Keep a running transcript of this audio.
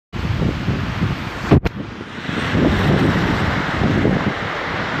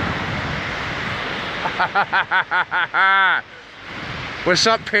What's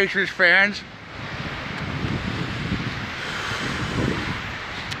up, Patriots fans?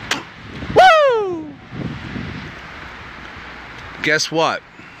 Woo! Guess what?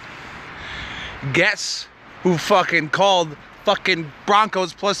 Guess who fucking called fucking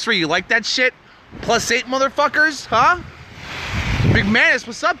Broncos +3? You like that shit? +8 motherfuckers, huh? Big Manis,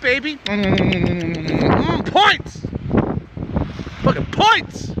 what's up, baby? Points! Fucking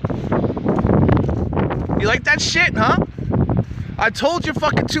points! You like that shit, huh? I told you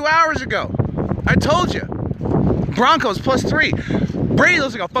fucking 2 hours ago. I told you. Broncos +3. Brady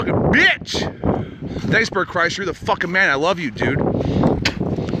looks like a fucking bitch. Thanks, Bert Kreischer. You're the fucking man. I love you, dude.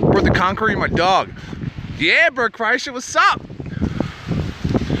 Bert the Conqueror, you're my dog. Yeah, Bert Kreischer, what's up?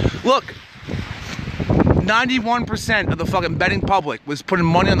 Look. 91% of the fucking betting public was putting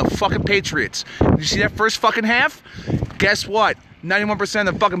money on the fucking Patriots. Did you see that first fucking half? Guess what? 91%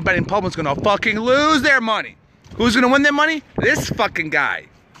 of the fucking betting public's gonna fucking lose their money. Who's gonna win their money? This fucking guy.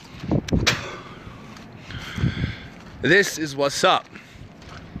 This is what's up.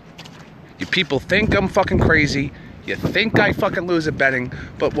 You people think I'm fucking crazy. You think I fucking lose at betting,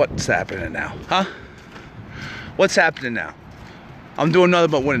 but what's happening now, huh? What's happening now? I'm doing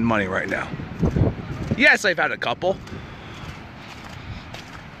nothing but winning money right now. Yes, I've had a couple.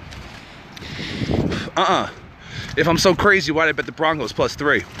 If I'm so crazy, why'd I bet the Broncos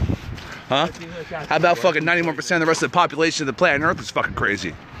 +3? Huh? How about fucking 91% of the rest of the population of the planet Earth is fucking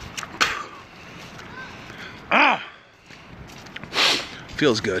crazy?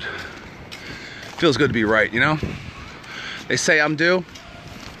 Feels good. Feels good to be right, you know? They say I'm due.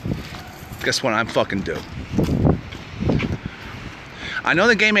 Guess what? I'm fucking due. I know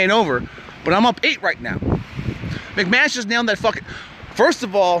the game ain't over, but I'm up 8 right now. McMahon's just nailed that fucking... First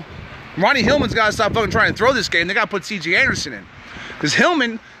of all, Ronnie Hillman's got to stop fucking trying to throw this game. They got to put C.J. Anderson in. Because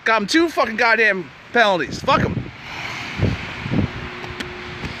Hillman got him 2 fucking goddamn penalties. Fuck him.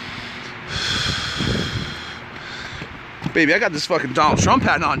 Baby, I got this fucking Donald Trump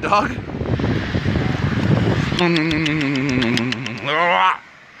hat on, dog.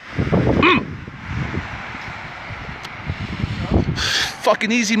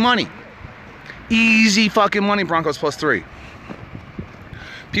 Fucking easy money. Easy fucking money, Broncos +3.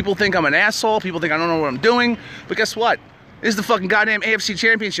 People think I'm an asshole. People think I don't know what I'm doing. But guess what? This is the fucking goddamn AFC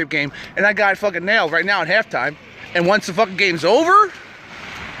Championship game. And I got it fucking nailed right now at halftime. And once the fucking game's over,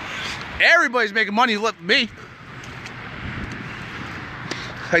 everybody's making money except me.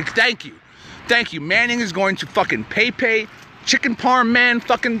 Like, thank you. Thank you. Manning is going to fucking pay. Chicken parm man,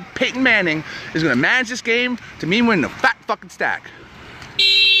 fucking Peyton Manning is going to manage this game to me winning a fat fucking stack.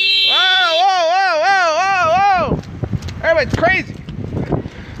 Whoa! Everybody's crazy.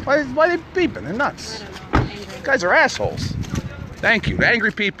 Why are they beeping? They're nuts. These guys are assholes. Thank you.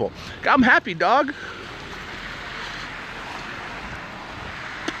 Angry people. I'm happy, dog.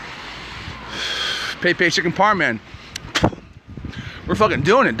 Pay chicken parm man. We're fucking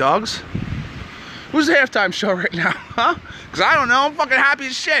doing it, dogs. Who's the halftime show right now, huh? Because I don't know. I'm fucking happy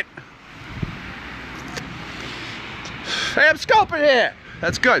as shit. Hey, I'm scoping here.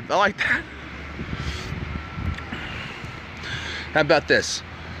 That's good. I like that. How about this?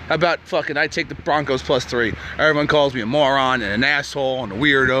 How about fucking I take the Broncos +3. Everyone calls me a moron and an asshole and a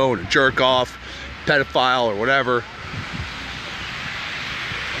weirdo and a jerk off, pedophile or whatever.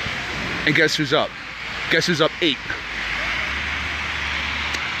 And guess who's up? Guess who's up 8?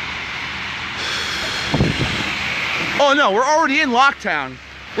 Oh no, we're already in lockdown.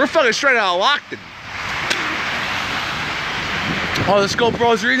 We're fucking straight out of Lockton. Oh, the Scope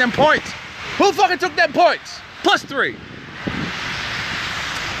Bros are eating them points. Who fucking took them points? +3.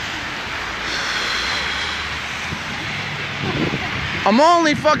 I'm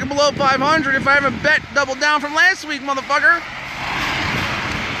only fucking below 500 if I haven't bet double down from last week, motherfucker.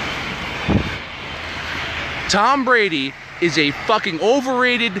 Tom Brady is a fucking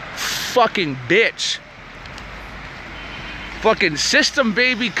overrated fucking bitch. Fucking system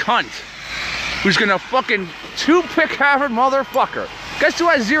baby cunt. Who's gonna fucking 2-pick Harvard motherfucker. Guess who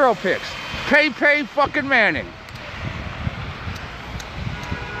has 0 picks? Pay fucking Manning.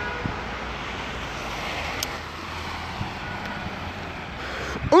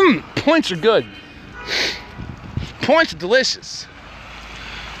 Points are good. Points are delicious.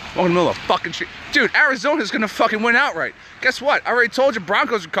 Walking in the middle of fucking shit. Dude, Arizona's gonna fucking win outright. Guess what? I already told you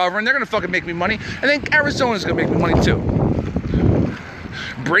Broncos are covering. They're gonna fucking make me money. I think Arizona's gonna make me money too.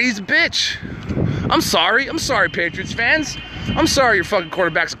 Brady's a bitch. I'm sorry, Patriots fans. I'm sorry your fucking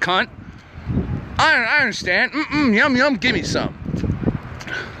quarterback's a cunt. I understand. Yum, give me some.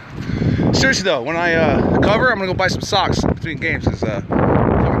 Seriously though, when I cover, I'm gonna go buy some socks between games because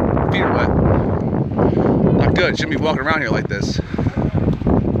fucking feet are wet. good. Shouldn't be walking around here like this.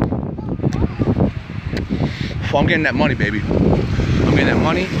 Well, I'm getting that money, baby. I'm getting that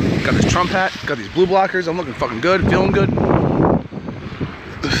money. Got this Trump hat. Got these blue blockers. I'm looking fucking good. Feeling good.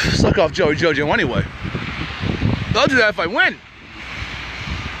 Suck off Joey Jojo anyway. I'll do that if I win.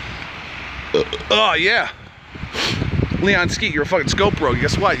 Oh, yeah. Leon Skeet, you're a fucking scope bro.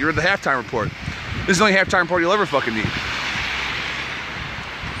 Guess what? You're in the halftime report. This is the only halftime report you'll ever fucking need.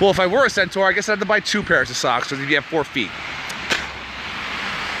 Well, if I were a Centaur, I guess I'd have to buy 2 pairs of socks because you have 4 feet.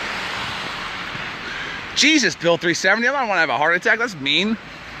 Jesus, Bill 370, I don't want to have a heart attack. That's mean.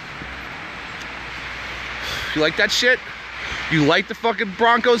 You like that shit? You like the fucking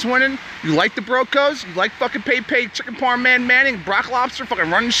Broncos winning? You like the Brocos? You like fucking pay chicken parm man Manning, Brock Lobster fucking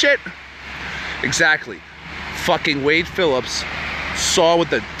running shit? Exactly. Fucking Wade Phillips saw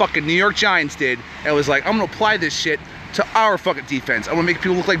what the fucking New York Giants did and was like, I'm gonna apply this shit to our fucking defense. I'm gonna make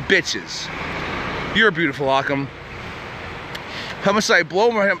people look like bitches. You're beautiful, Ockham. How much did I blow?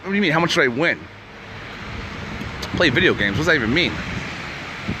 What do you mean, how much did I win? Play video games, what does that even mean?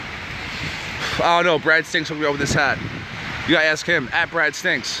 I don't know, Brad Stinks hooked me up with this hat. You gotta ask him, at Brad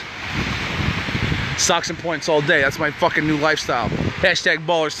Stinks. Socks and points all day, that's my fucking new lifestyle. Hashtag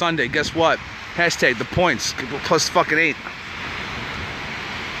Baller Sunday, guess what? Hashtag the points, plus fucking 8.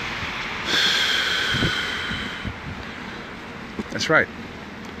 That's right.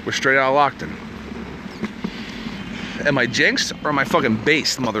 We're straight out of Lockton. Am I jinxed or am I fucking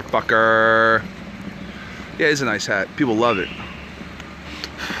based, motherfucker? Yeah, it's a nice hat. People love it.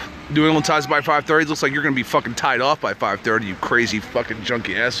 New England ties by 5:30. Looks like you're gonna be fucking tied off by 5:30, you crazy fucking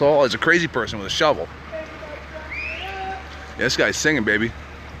junkie asshole. As a crazy person with a shovel. Yeah, this guy's singing, baby.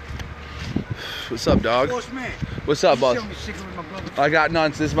 What's up, dog? What's up, boss? I got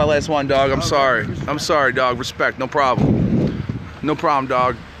none. This is my last one, dog. I'm sorry. I'm sorry, dog. Respect. No problem. No problem,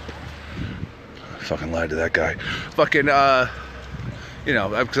 dog. I fucking lied to that guy. Fucking, you know,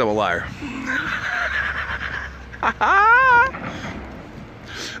 because I'm a liar.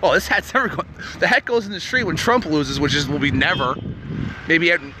 Oh, this hat's never going. The hat goes in the street when Trump loses, which is will be never.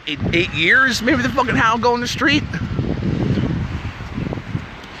 Maybe at 8 years. Maybe the fucking hat will go in the street.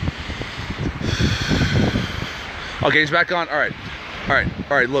 Okay, he's back on. All right.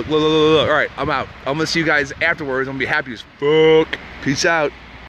 Look. All right, I'm out. I'm gonna see you guys afterwards. I'm gonna be happy as fuck. Peace out.